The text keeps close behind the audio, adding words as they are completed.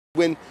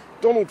When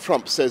Donald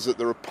Trump says that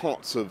there are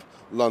parts of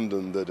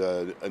London that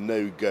are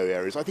no-go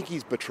areas, I think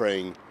he's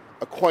betraying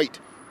a quite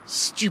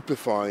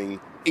stupefying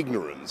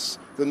ignorance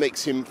that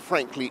makes him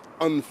frankly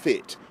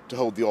unfit to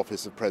hold the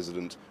office of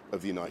President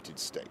of the United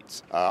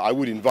States. I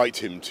would invite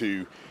him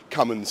to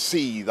come and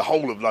see the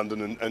whole of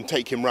London and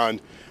take him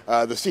round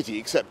the city,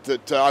 except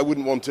that I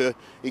wouldn't want to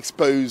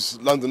expose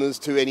Londoners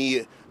to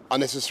any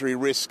unnecessary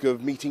risk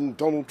of meeting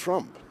Donald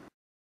Trump.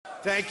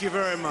 Thank you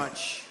very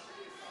much.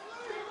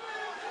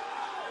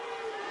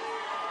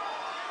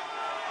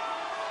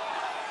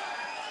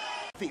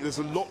 I think there's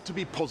a lot to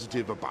be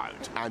positive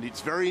about, and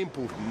it's very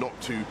important not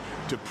to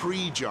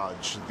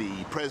prejudge the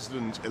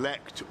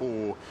president-elect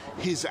or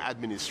his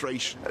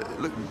administration.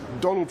 Look,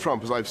 Donald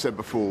Trump, as I've said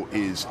before,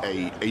 is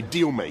a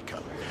deal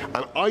maker,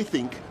 and I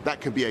think that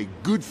can be a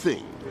good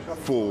thing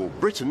for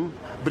Britain,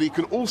 but it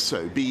can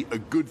also be a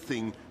good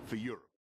thing for Europe.